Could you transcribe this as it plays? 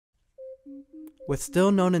With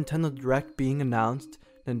still no Nintendo Direct being announced,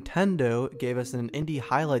 Nintendo gave us an indie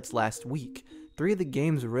highlights last week. 3 of the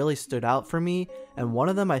games really stood out for me, and one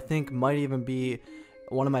of them I think might even be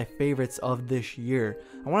one of my favorites of this year.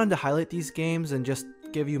 I wanted to highlight these games and just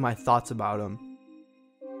give you my thoughts about them.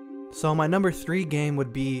 So my number 3 game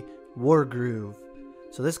would be Wargroove.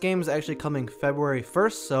 So this game is actually coming February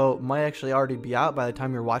 1st, so it might actually already be out by the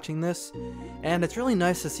time you're watching this. And it's really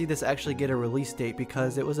nice to see this actually get a release date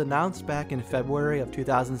because it was announced back in February of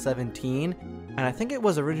 2017, and I think it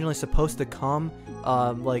was originally supposed to come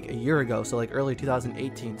like a year ago, so like early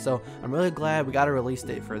 2018. So I'm really glad we got a release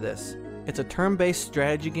date for this. It's a turn-based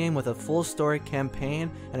strategy game with a full story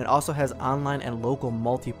campaign, and it also has online and local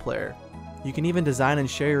multiplayer. You can even design and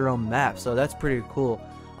share your own map, so that's pretty cool.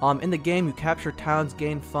 In the game, you capture towns,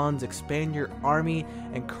 gain funds, expand your army,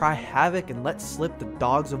 and cry havoc and let slip the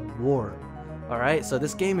dogs of war. Alright, so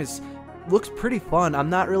this game looks pretty fun. I'm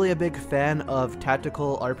not really a big fan of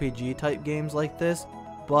tactical RPG type games like this,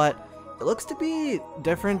 but it looks to be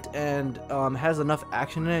different and has enough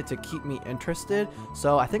action in it to keep me interested,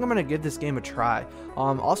 so I think I'm going to give this game a try.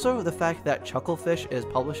 Also, the fact that Chucklefish is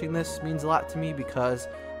publishing this means a lot to me because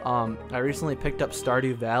I recently picked up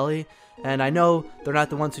Stardew Valley, and I know they're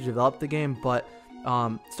not the ones who developed the game, but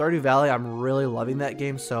Stardew Valley, I'm really loving that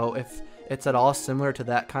game, so if it's at all similar to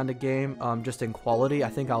that kind of game, just in quality, I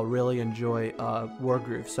think I'll really enjoy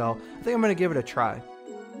Wargroove, so I think I'm going to give it a try.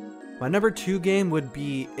 My number 2 game would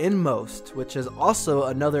be Inmost, which is also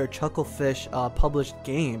another Chucklefish published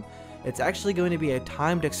game. It's actually going to be a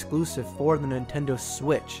timed exclusive for the Nintendo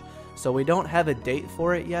Switch. So we don't have a date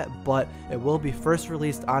for it yet, but it will be first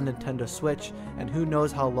released on Nintendo Switch, and who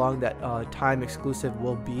knows how long that time exclusive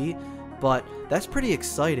will be, but that's pretty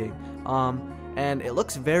exciting. And it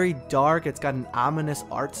looks very dark. It's got an ominous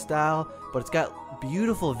art style, but it's got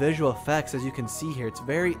beautiful visual effects, as you can see here. It's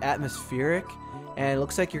very atmospheric, and it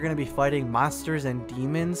looks like you're going to be fighting monsters and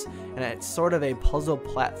demons, and it's sort of a puzzle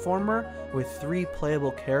platformer with 3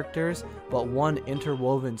 playable characters, but 1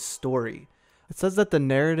 interwoven story. It says that the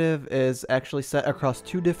narrative is actually set across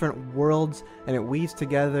 2 different worlds, and it weaves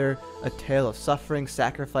together a tale of suffering,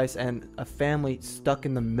 sacrifice, and a family stuck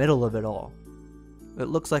in the middle of it all. It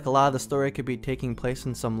looks like a lot of the story could be taking place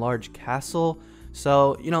in some large castle,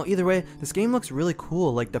 so, you know, either way, this game looks really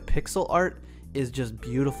cool. Like, the pixel art is just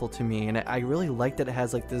beautiful to me, and I really like that it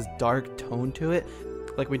has like this dark tone to it.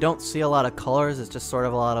 Like, we don't see a lot of colors, it's just sort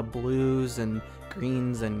of a lot of blues and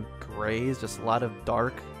greens and grays, just a lot of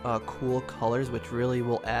dark, cool colors, which really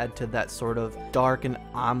will add to that sort of dark and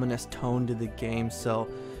ominous tone to the game. So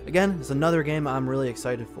again, it's another game I'm really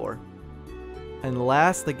excited for. And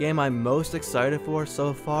last, the game I'm most excited for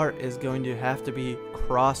so far is going to have to be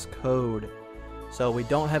Crosscode. So we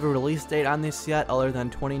don't have a release date on this yet other than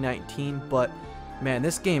 2019, but man,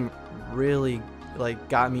 this game really like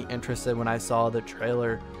got me interested when I saw the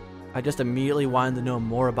trailer. I just immediately wanted to know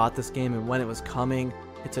more about this game and when it was coming.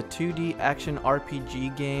 It's a 2D action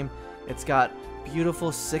RPG game. It's got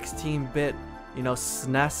beautiful 16-bit, you know,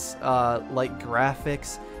 SNES like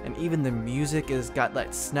graphics, and even the music has got that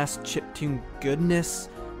SNES chiptune goodness.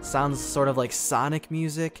 Sounds sort of like Sonic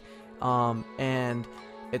music, and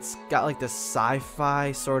it's got like this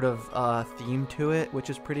sci-fi sort of theme to it,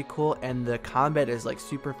 which is pretty cool, and the combat is like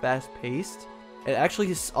super fast-paced. It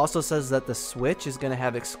actually also says that the Switch is going to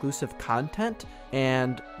have exclusive content,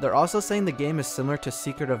 and they're also saying the game is similar to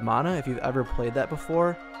Secret of Mana if you've ever played that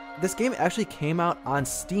before. This game actually came out on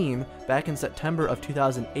Steam back in September of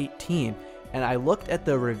 2018, and I looked at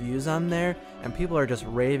the reviews on there, and people are just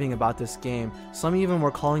raving about this game. Some even were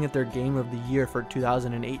calling it their game of the year for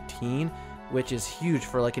 2018, which is huge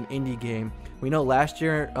for like an indie game. We know last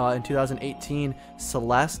year in 2018,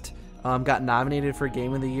 Celeste got nominated for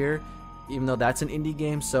Game of the Year, even though that's an indie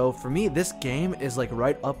game. So for me, this game is like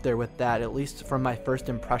right up there with that, at least from my first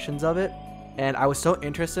impressions of it. And I was so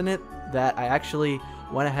interested in it that I actually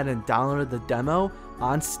went ahead and downloaded the demo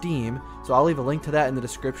on Steam, so I'll leave a link to that in the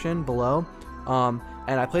description below.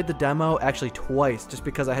 And I played the demo actually twice just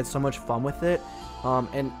because I had so much fun with it,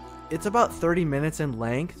 and it's about 30 minutes in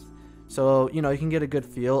length, so you know, you can get a good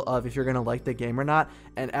feel of if you're gonna like the game or not.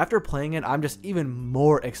 And after playing it, I'm just even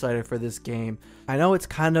more excited for this game. I know it's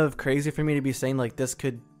kind of crazy for me to be saying like this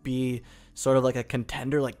could be sort of like a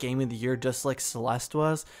contender, like Game of the Year, just like Celeste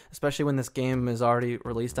was, especially when this game is already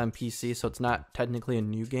released on PC, so it's not technically a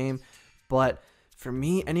new game. But for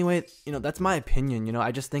me anyway, you know, that's my opinion. You know,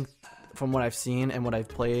 I just think from what I've seen and what I've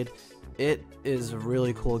played, it is a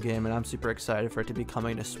really cool game, and I'm super excited for it to be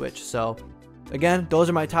coming to Switch. So again, those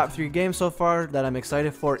are my top 3 games so far that I'm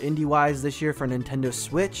excited for indie-wise this year for Nintendo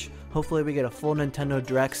Switch. Hopefully we get a full Nintendo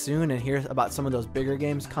Direct soon and hear about some of those bigger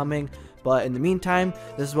games coming. But in the meantime,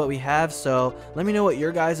 this is what we have, so let me know what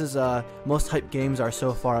your guys' most hyped games are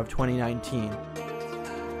so far of 2019.